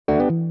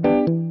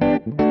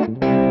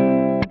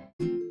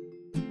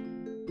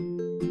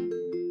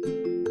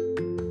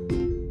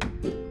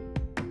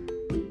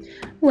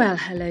Well,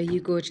 hello,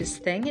 you gorgeous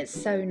thing. It's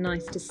so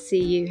nice to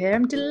see you here.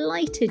 I'm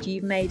delighted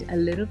you've made a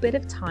little bit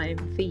of time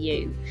for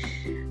you.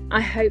 I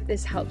hope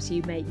this helps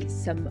you make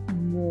some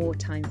more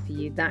time for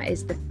you. That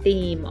is the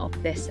theme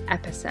of this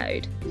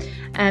episode.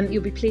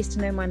 You'll be pleased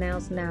to know my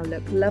nails now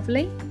look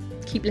lovely.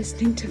 Keep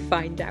listening to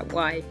find out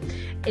why.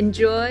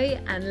 Enjoy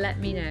and let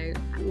me know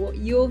what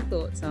your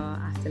thoughts are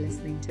after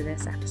listening to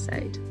this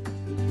episode.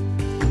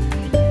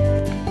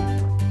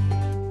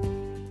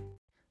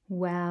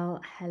 Well,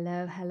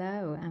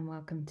 hello, and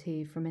welcome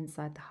to From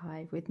Inside the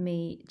Hive with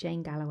me,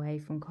 Jane Galloway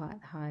from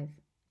Quiet the Hive.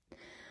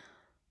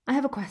 I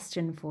have a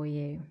question for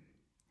you.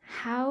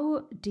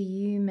 How do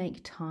you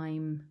make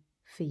time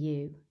for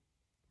you?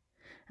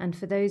 And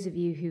for those of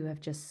you who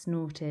have just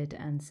snorted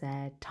and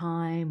said,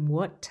 time,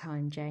 what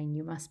time, Jane?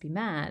 You must be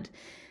mad.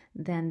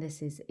 Then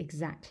this is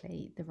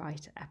exactly the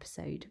right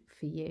episode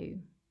for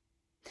you.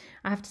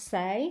 I have to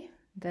say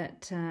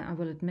that I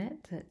will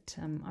admit that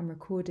I'm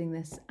recording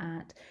this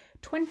at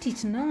 20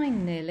 to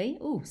 9 nearly.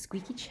 Oh,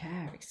 squeaky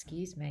chair,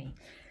 excuse me.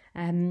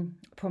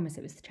 Promise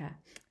it was the chair.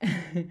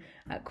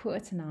 At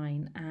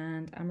 8:45,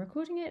 and I'm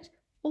recording it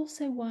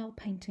also while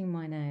painting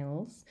my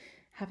nails,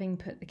 having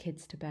put the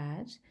kids to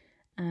bed.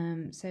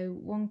 So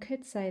one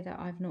could say that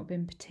I've not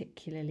been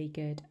particularly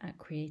good at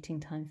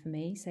creating time for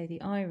me. So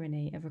the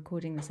irony of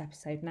recording this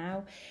episode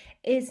now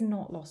is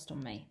not lost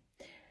on me.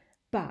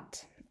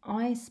 But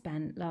I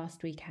spent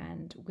last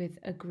weekend with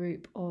a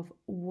group of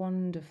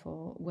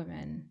wonderful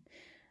women.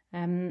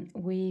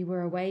 We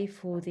were away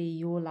for the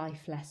Your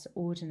Life Less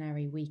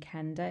Ordinary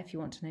Weekender. If you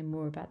want to know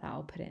more about that,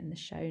 I'll put it in the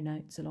show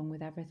notes along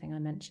with everything I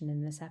mentioned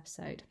in this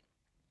episode.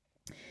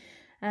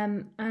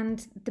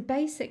 And the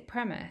basic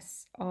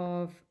premise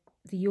of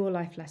the Your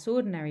Life Less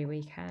Ordinary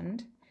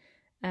Weekend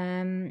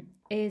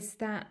is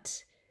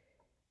that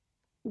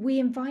we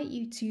invite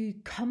you to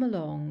come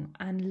along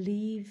and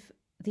leave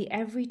the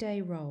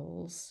everyday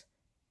roles.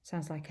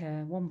 Sounds like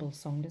a Womble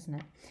song, doesn't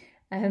it?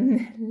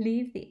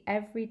 Leave the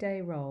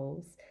everyday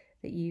roles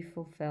that you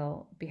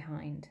fulfill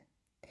behind.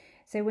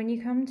 So when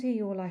you come to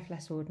Your Life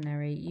Less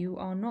Ordinary, you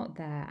are not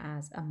there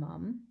as a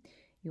mum,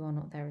 you are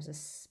not there as a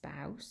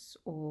spouse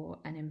or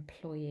an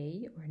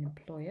employee or an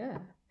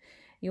employer.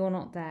 You're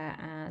not there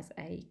as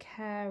a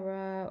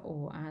carer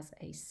or as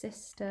a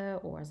sister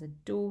or as a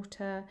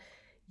daughter.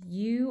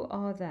 You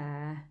are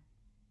there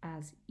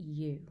as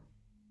you.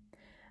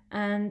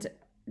 And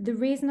the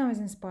reason I was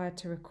inspired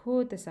to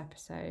record this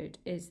episode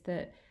is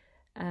that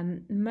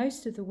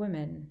most of the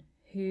women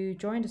who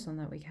joined us on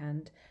that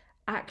weekend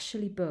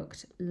actually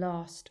booked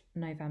last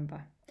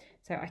November.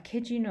 So I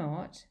kid you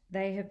not,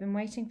 they have been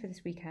waiting for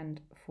this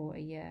weekend for a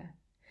year.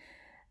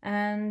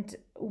 And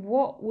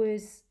what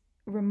was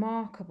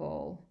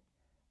remarkable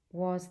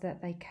was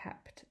that they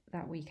kept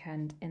that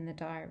weekend in the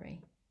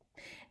diary.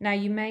 Now,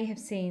 you may have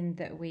seen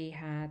that we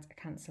had a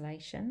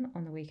cancellation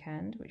on the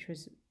weekend, which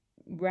was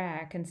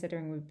rare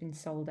considering we've been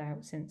sold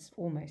out since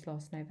almost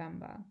last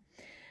November.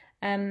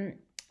 And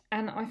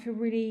I feel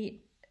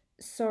really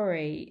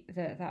sorry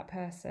that that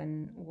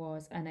person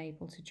was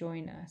unable to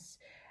join us.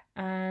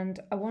 And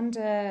I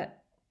wonder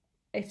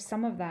if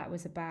some of that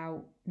was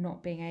about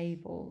not feeling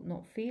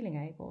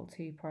able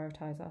to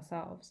prioritise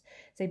ourselves.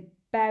 So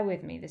bear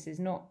with me, this is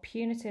not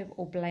punitive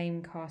or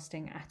blame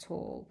casting at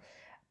all.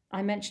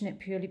 I mention it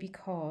purely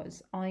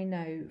because I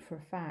know for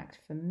a fact,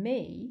 for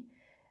me,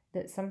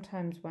 that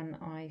sometimes when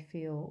I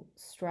feel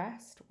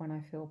stressed, when I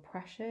feel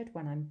pressured,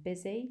 when I'm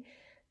busy,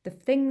 the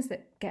things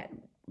that get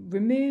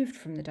removed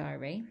from the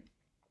diary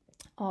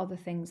are the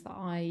things that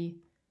I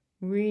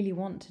really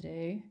want to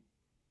do,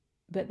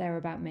 but they're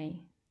about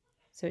me.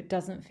 So it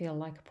doesn't feel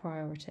like a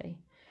priority.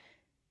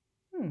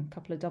 A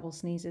couple of double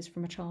sneezes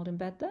from a child in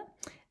bed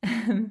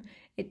there.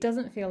 It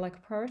doesn't feel like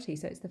a priority,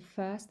 so it's the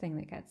first thing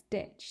that gets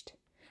ditched.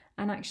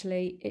 And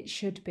actually, it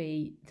should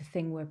be the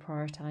thing we're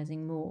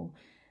prioritising more.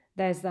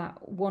 There's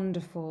that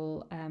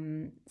wonderful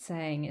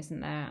saying, isn't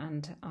there?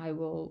 And I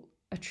will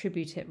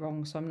attribute it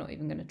wrong, so I'm not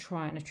even going to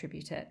try and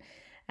attribute it,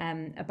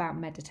 about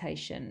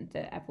meditation,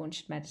 that everyone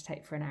should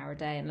meditate for an hour a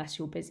day unless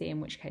you're busy, in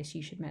which case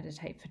you should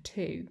meditate for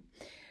 2.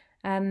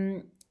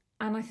 And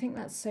I think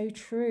that's so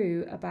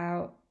true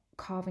about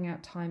carving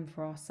out time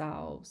for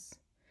ourselves.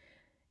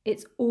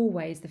 It's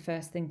always the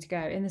first thing to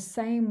go, in the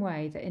same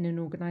way that in an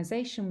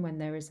organisation when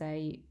there is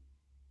a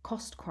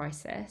cost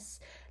crisis,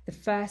 the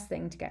first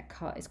thing to get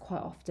cut is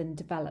quite often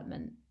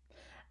development.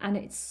 And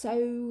it's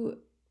so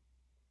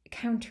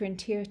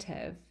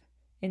counterintuitive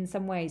in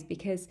some ways,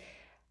 because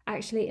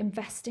actually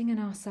investing in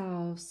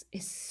ourselves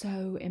is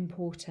so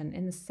important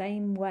in the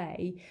same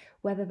way,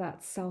 whether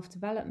that's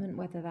self-development,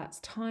 whether that's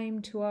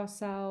time to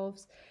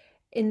ourselves,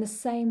 in the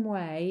same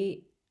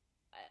way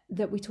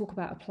that we talk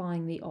about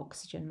applying the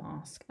oxygen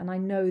mask. And I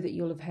know that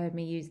you'll have heard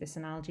me use this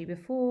analogy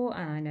before,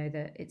 and I know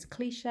that it's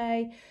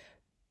cliche,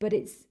 but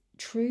it's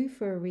true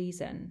for a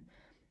reason.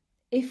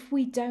 If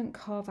we don't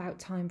carve out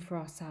time for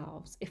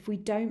ourselves, if we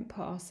don't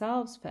put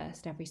ourselves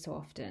first every so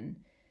often,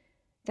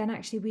 then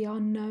actually we are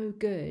no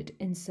good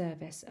in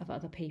service of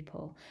other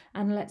people.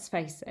 And let's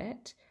face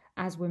it,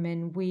 as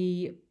women,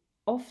 we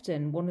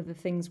often one of the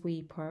things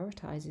we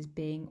prioritize is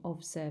being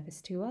of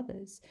service to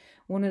others.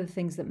 One of the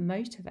things that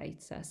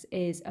motivates us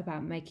is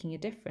about making a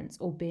difference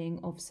or being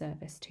of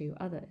service to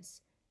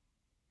others.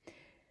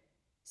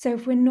 So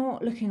if we're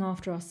not looking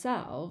after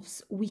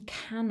ourselves, we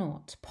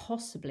cannot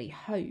possibly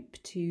hope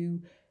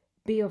to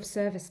be of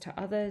service to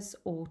others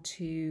or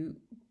to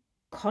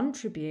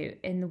contribute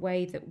in the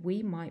way that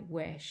we might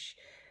wish,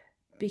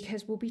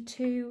 because we'll be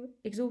too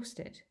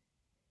exhausted.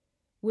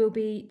 We'll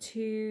be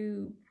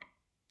too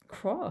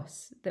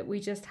cross that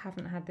we just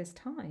haven't had this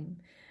time.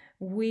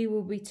 We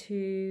will be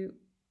too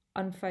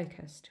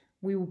unfocused.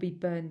 We will be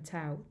burnt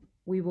out.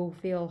 We will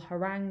feel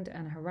harangued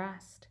and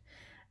harassed.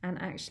 And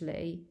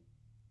actually,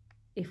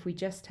 if we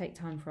just take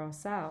time for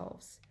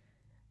ourselves,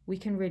 we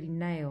can really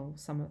nail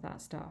some of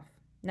that stuff.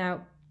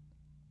 Now,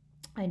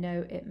 I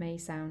know it may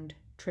sound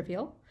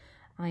trivial.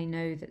 I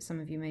know that some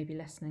of you may be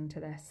listening to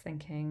this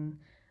thinking,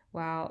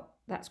 well,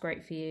 that's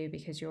great for you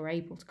because you're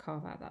able to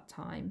carve out that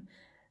time.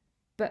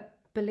 But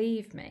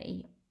believe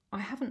me, I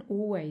haven't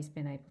always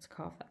been able to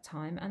carve that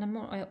time, and I'm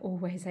not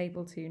always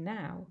able to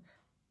now.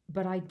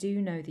 But I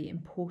do know the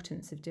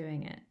importance of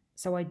doing it,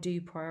 so I do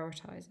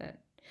prioritise it.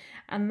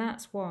 And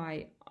that's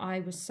why I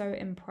was so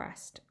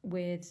impressed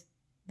with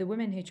the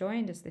women who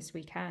joined us this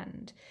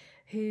weekend,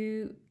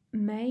 who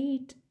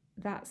made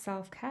that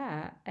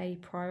self-care a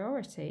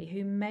priority,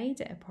 who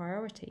made it a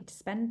priority to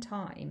spend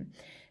time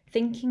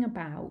thinking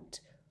about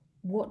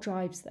what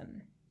drives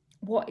them,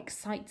 what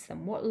excites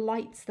them, what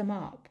lights them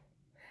up.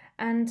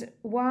 And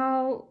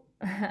while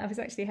I was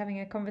actually having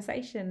a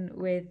conversation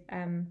with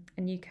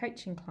a new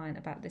coaching client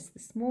about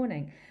this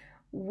morning,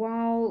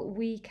 while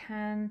we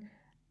can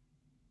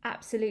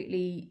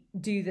absolutely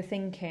do the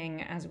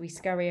thinking as we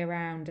scurry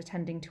around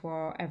attending to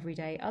our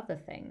everyday other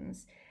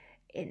things,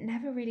 it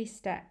never really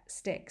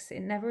sticks.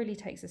 It never really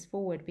takes us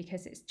forward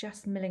because it's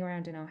just milling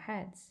around in our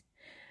heads.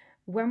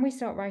 When we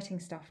start writing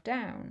stuff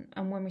down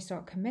and when we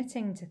start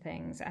committing to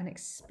things and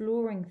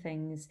exploring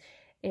things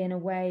in a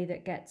way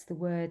that gets the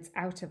words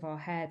out of our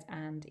head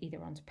and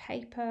either onto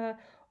paper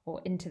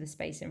or into the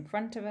space in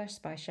front of us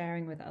by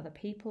sharing with other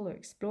people or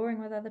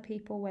exploring with other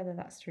people, whether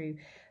that's through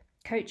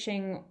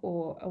coaching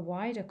or a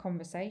wider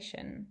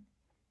conversation,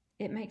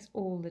 it makes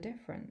all the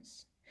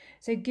difference.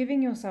 So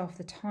giving yourself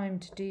the time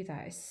to do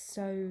that is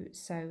so,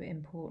 so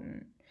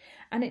important.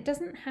 And it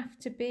doesn't have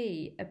to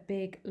be a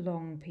big,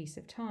 long piece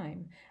of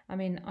time. I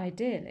mean,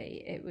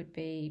 ideally, it would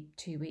be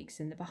 2 weeks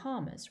in the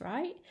Bahamas,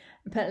 right?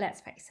 But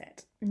let's face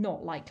it,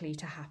 not likely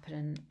to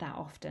happen that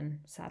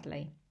often,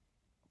 sadly.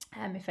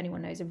 If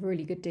anyone knows a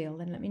really good deal,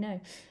 then let me know.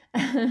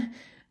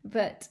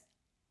 But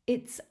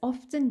it's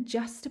often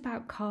just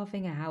about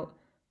carving out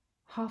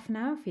half an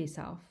hour for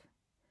yourself,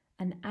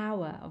 an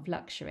hour of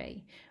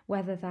luxury,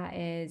 whether that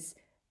is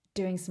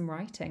doing some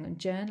writing and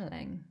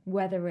journaling,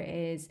 whether it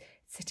is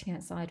sitting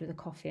outside with a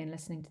coffee and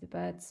listening to the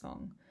bird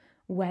song,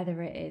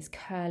 whether it is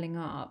curling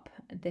up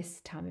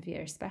this time of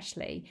year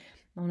especially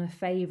on a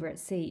favourite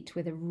seat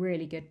with a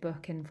really good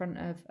book in front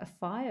of a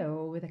fire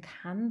or with a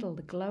candle,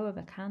 the glow of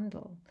a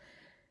candle.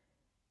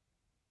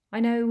 I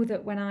know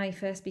that when I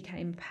first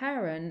became a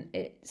parent,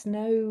 it's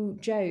no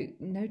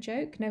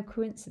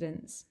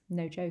coincidence,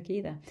 no joke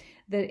either,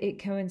 that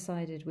it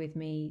coincided with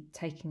me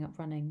taking up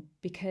running,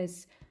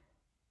 because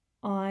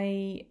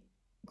I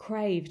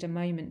craved a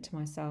moment to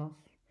myself.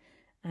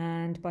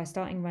 And by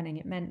starting running,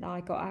 it meant that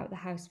I got out of the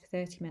house for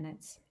 30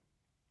 minutes,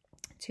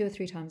 2 or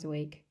 3 times a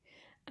week,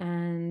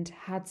 and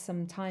had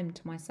some time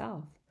to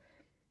myself.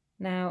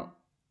 Now,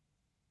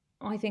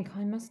 I think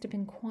I must have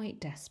been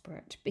quite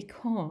desperate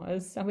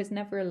because I was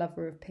never a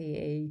lover of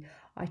PE.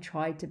 I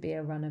tried to be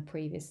a runner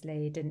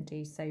previously, didn't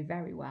do so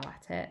very well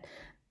at it.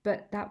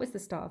 But that was the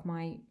start of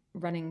my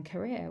running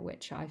career,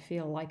 which I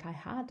feel like I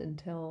had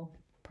until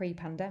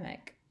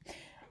pre-pandemic.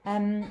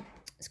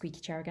 Squeaky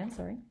chair again,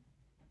 sorry.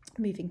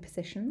 Moving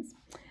positions.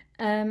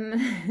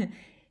 And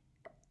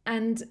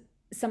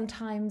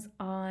sometimes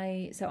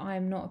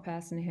I'm not a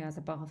person who has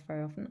a bath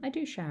very often. I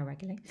do shower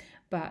regularly,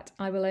 but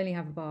I will only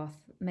have a bath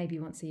maybe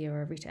once a year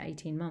or every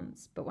 18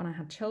 months. But when I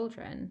had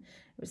children,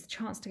 it was the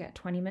chance to get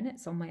 20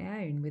 minutes on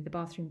my own with the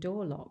bathroom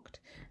door locked.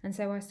 And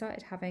so I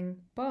started having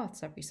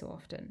baths every so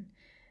often.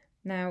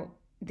 Now,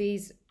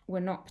 these were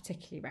not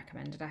particularly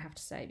recommended, I have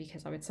to say,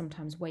 because I would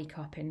sometimes wake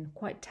up in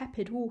quite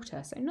tepid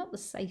water, so not the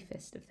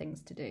safest of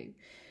things to do.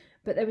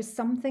 But there was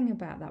something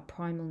about that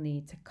primal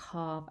need to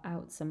carve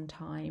out some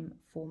time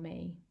for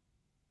me.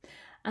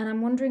 And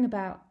I'm wondering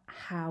about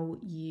how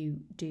you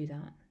do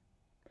that.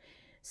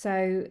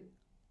 So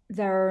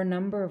there are a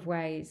number of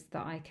ways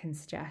that I can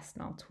suggest,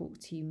 and I'll talk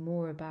to you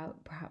more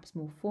about perhaps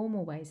more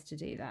formal ways to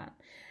do that.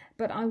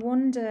 But I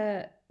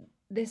wonder,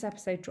 this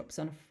episode drops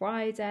on a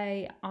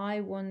Friday,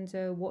 I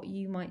wonder what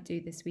you might do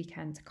this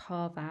weekend to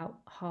carve out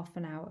half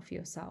an hour for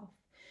yourself.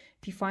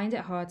 If you find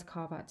it hard to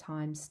carve out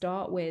time,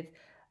 start with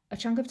a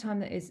chunk of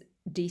time that is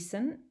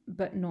decent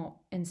but not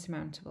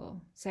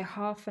insurmountable. So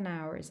half an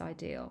hour is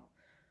ideal.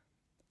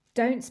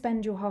 Don't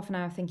spend your half an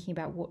hour thinking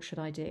about what should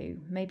I do.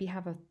 Maybe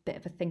have a bit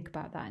of a think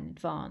about that in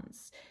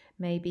advance.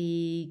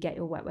 Maybe get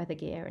your wet weather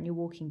gear and your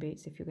walking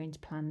boots if you're going to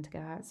plan to go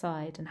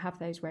outside, and have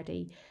those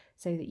ready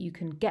so that you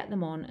can get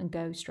them on and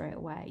go straight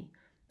away.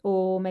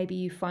 Or maybe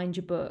you find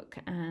your book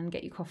and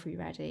get your coffee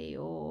ready,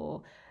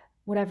 or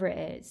whatever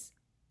it is.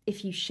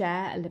 If you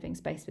share a living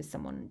space with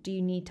someone, do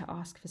you need to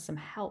ask for some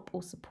help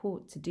or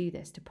support to do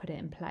this, to put it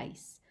in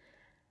place?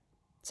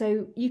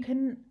 So you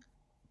can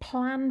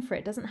plan for it.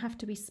 It doesn't have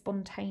to be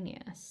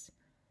spontaneous.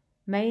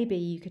 Maybe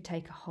you could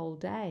take a whole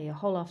day, a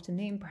whole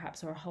afternoon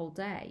perhaps, or a whole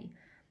day.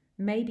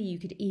 Maybe you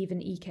could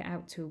even eke it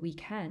out to a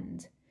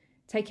weekend.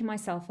 Taking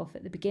myself off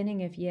at the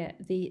beginning of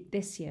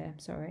this year,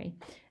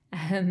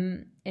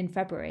 in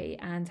February,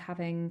 and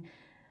having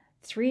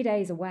 3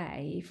 days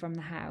away from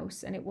the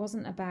house. And it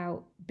wasn't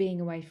about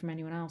being away from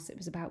anyone else. It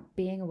was about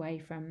being away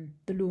from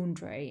the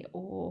laundry,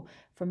 or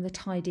from the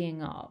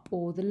tidying up,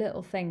 or the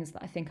little things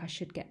that I think I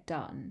should get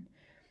done.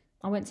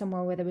 I went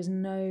somewhere where there was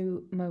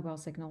no mobile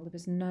signal, there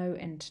was no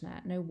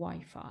internet, no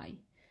Wi-Fi.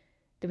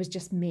 There was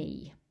just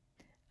me.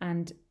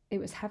 And it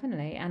was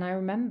heavenly. And I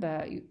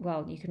remember,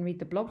 well, you can read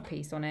the blog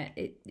piece on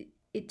it.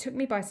 It took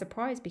me by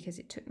surprise, because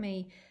it took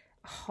me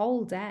a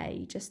whole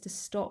day just to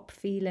stop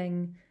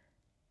feeling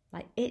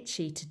like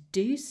itchy to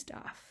do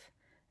stuff.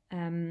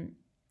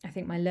 I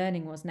think my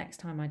learning was next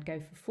time I'd go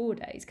for 4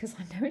 days, because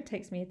I know it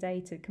takes me a day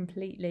to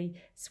completely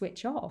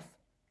switch off.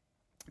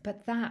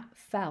 But that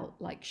felt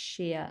like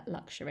sheer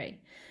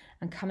luxury.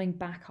 And coming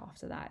back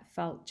after that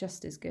felt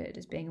just as good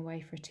as being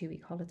away for a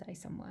 2-week holiday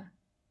somewhere.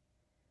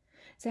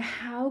 So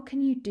how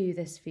can you do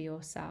this for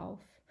yourself?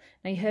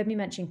 Now, you heard me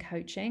mention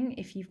coaching.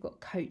 If you've got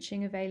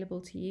coaching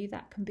available to you,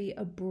 that can be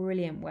a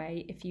brilliant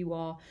way if you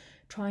are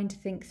trying to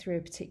think through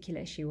a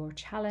particular issue or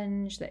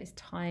challenge that is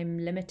time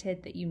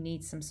limited, that you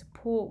need some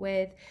support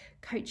with.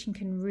 Coaching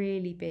can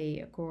really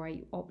be a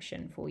great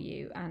option for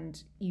you,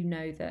 and you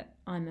know that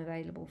I'm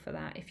available for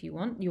that if you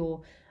want.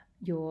 Your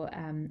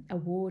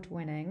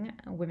award-winning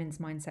women's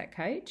mindset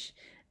coach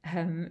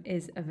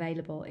is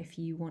available if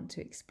you want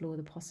to explore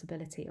the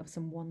possibility of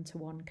some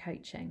one-to-one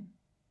coaching.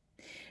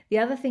 The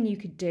other thing you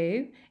could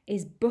do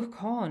is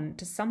book on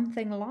to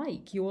something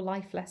like Your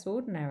Life Less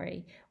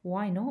Ordinary.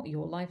 Why not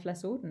Your Life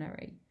Less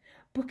Ordinary?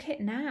 Book it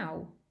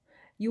now.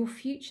 Your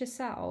future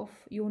self,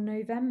 your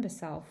November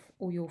self,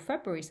 or your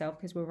February self,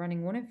 because we're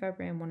running one in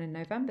February and one in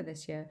November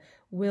this year,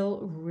 will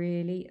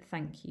really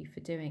thank you for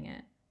doing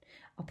it.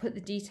 I'll put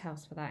the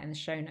details for that in the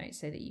show notes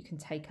so that you can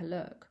take a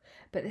look.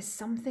 But there's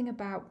something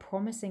about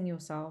promising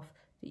yourself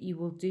that you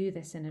will do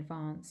this in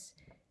advance.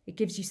 It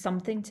gives you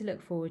something to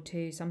look forward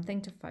to,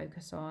 something to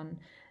focus on,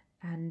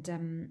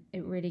 and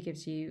it really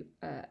gives you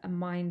a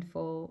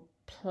mindful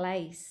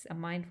place, a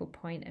mindful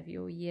point of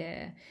your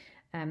year.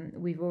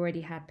 We've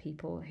already had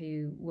people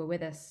who were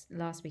with us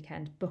last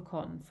weekend book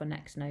on for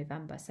next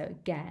November. So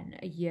again,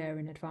 a year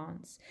in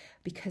advance,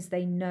 because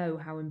they know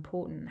how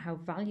important, how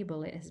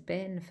valuable it has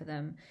been for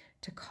them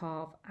to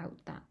carve out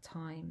that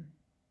time.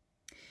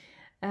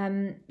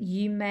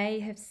 You may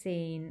have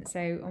seen,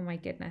 so, oh my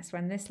goodness,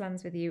 when this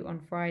lands with you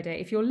on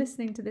Friday, if you're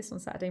listening to this on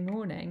Saturday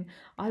morning,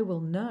 I will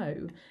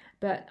know.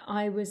 But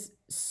I was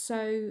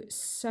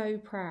so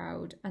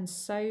proud and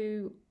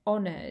so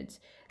honoured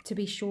to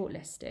be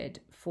shortlisted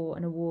for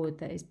an award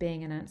that is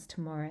being announced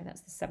tomorrow. That's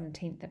the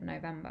 17th of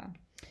November.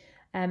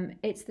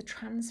 It's the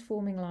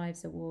Transforming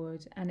Lives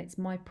Award, and it's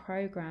my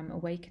programme,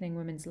 Awakening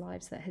Women's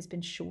Lives, that has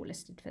been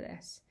shortlisted for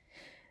this.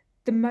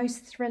 The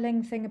most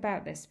thrilling thing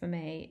about this for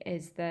me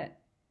is that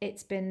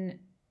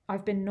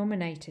I've been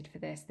nominated for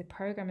this. The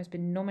programme has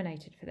been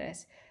nominated for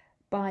this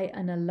by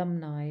an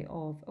alumni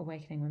of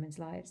Awakening Women's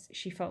Lives.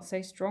 She felt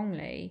so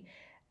strongly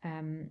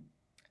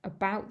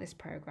about this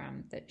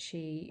programme that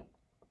she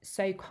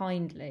so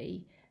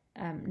kindly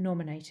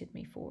nominated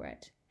me for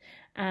it.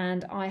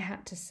 And I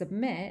had to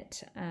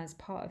submit, as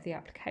part of the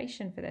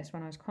application for this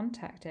when I was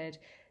contacted,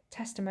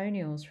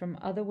 testimonials from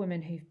other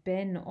women who've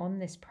been on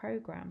this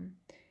programme.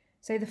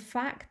 So the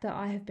fact that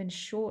I have been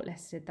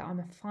shortlisted, that I'm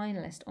a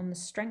finalist on the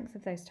strength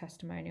of those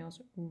testimonials,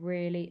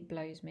 really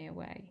blows me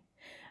away.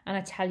 And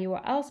I tell you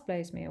what else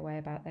blows me away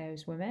about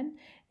those women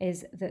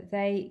is that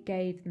they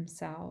gave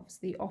themselves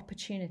the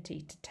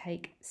opportunity to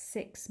take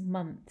 6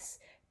 months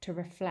to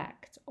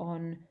reflect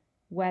on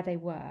where they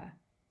were,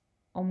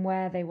 on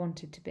where they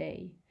wanted to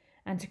be,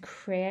 and to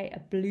create a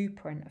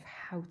blueprint of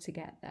how to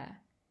get there.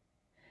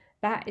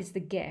 That is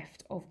the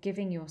gift of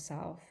giving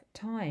yourself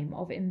time,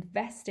 of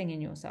investing in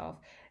yourself.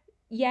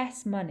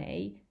 Yes,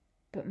 money,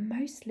 but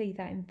mostly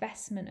that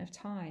investment of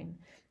time.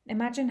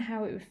 Imagine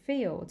how it would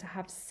feel to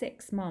have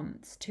 6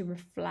 months to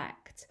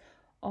reflect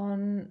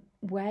on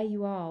where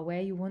you are,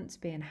 where you want to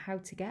be, and how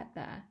to get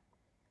there.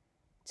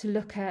 To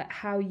look at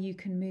how you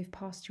can move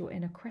past your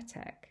inner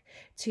critic,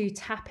 to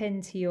tap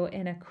into your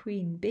inner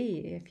queen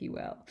bee, if you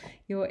will,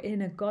 your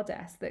inner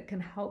goddess that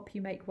can help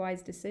you make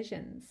wise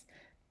decisions,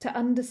 to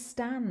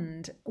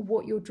understand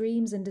what your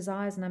dreams and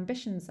desires and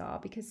ambitions are,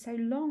 because so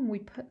long we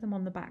put them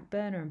on the back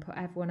burner and put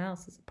everyone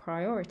else as a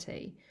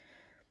priority.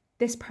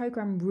 This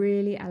program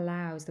really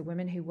allows the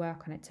women who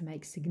work on it to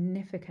make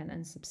significant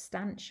and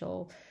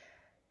substantial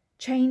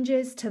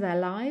changes to their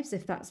lives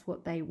if that's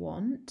what they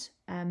want.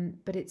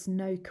 But it's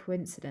no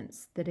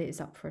coincidence that it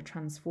is up for a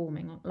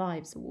Transforming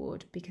Lives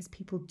award, because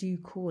people do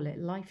call it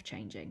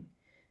life-changing.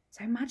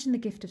 So imagine the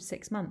gift of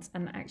 6 months.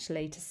 And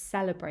actually, to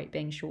celebrate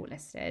being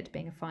shortlisted,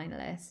 being a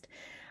finalist,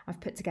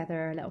 I've put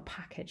together a little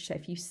package. So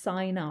if you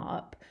sign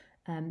up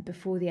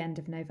before the end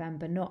of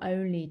November, not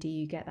only do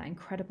you get that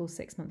incredible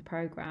 6-month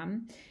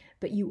program,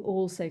 but you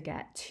also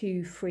get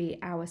 2 free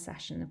hour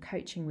sessions of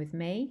coaching with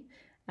me.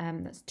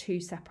 That's 2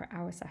 separate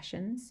hour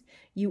sessions.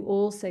 You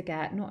also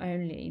get not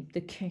only the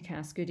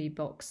kick-ass goodie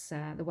box,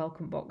 the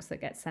welcome box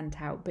that gets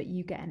sent out, but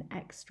you get an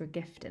extra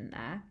gift in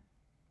there.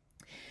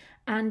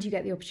 And you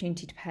get the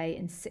opportunity to pay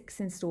in 6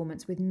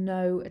 instalments with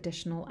no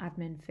additional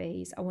admin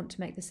fees. I want to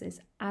make this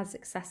as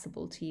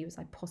accessible to you as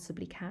I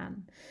possibly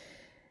can.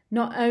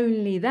 Not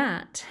only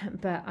that,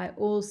 but I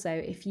also,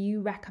 if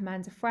you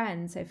recommend a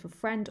friend, so if a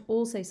friend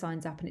also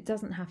signs up, and it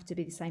doesn't have to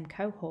be the same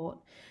cohort,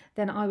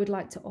 then I would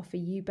like to offer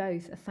you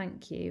both a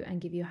thank you and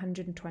give you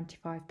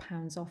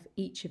 £125 off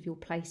each of your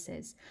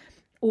places.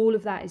 All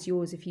of that is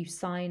yours if you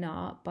sign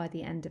up by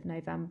the end of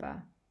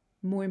November.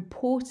 More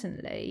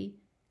importantly,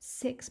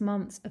 6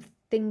 months of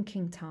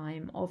thinking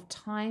time, of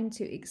time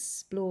to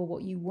explore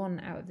what you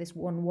want out of this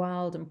one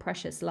wild and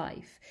precious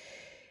life.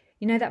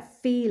 You know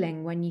that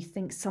feeling when you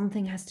think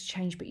something has to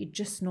change, but you're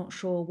just not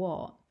sure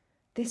what?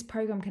 This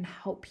program can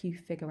help you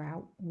figure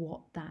out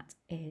what that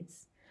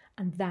is.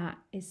 And that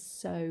is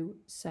so,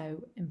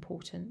 so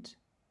important.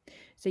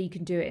 So you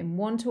can do it in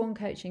one-to-one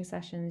coaching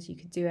sessions. You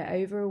could do it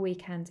over a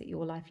weekend at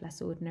Your Life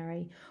Less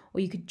Ordinary,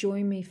 or you could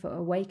join me for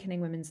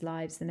Awakening Women's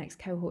Lives. The next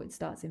cohort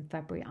starts in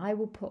February. I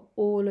will put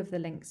all of the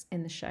links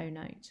in the show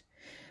note.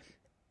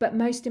 But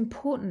most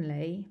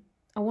importantly,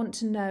 I want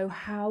to know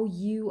how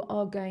you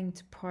are going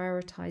to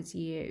prioritize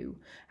you.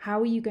 How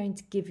are you going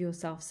to give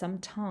yourself some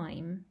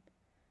time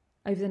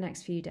over the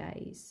next few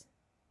days?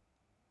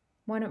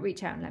 Why not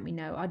reach out and let me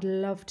know? I'd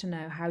love to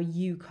know how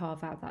you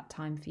carve out that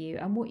time for you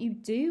and what you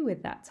do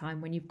with that time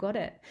when you've got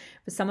it.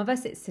 For some of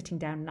us, it's sitting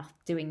down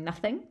doing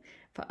nothing.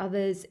 For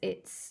others,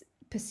 it's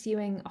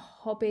pursuing a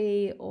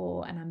hobby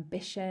or an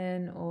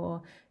ambition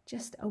or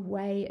just a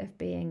way of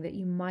being that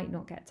you might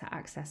not get to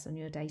access on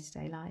your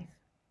day-to-day life.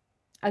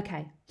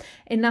 Okay,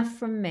 enough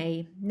from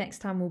me. Next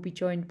time we'll be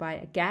joined by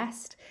a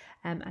guest,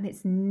 and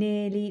it's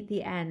nearly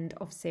the end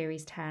of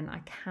Series 10. I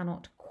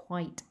cannot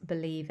quite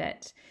believe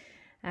it.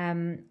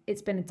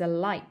 It's been a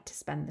delight to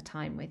spend the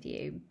time with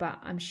you, but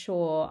I'm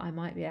sure I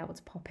might be able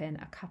to pop in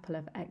a couple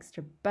of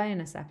extra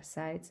bonus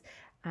episodes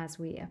as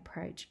we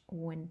approach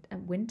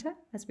winter,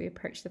 as we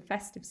approach the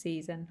festive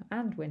season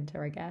and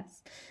winter, I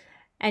guess.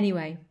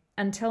 Anyway,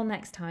 until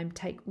next time,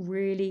 take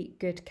really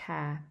good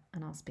care,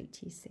 and I'll speak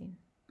to you soon.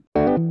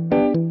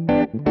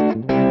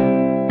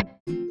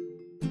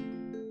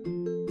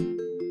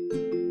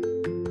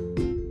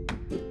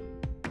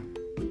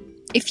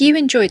 If you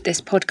enjoyed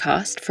this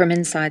podcast from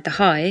Inside the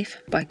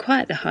Hive by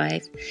Quiet the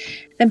Hive,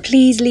 then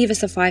please leave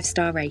us a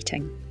 5-star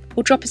rating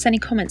or drop us any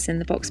comments in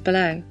the box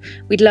below.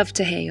 We'd love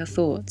to hear your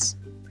thoughts.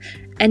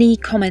 Any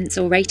comments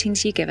or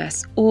ratings you give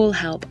us all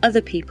help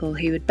other people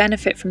who would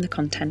benefit from the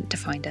content to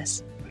find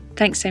us.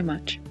 Thanks so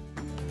much.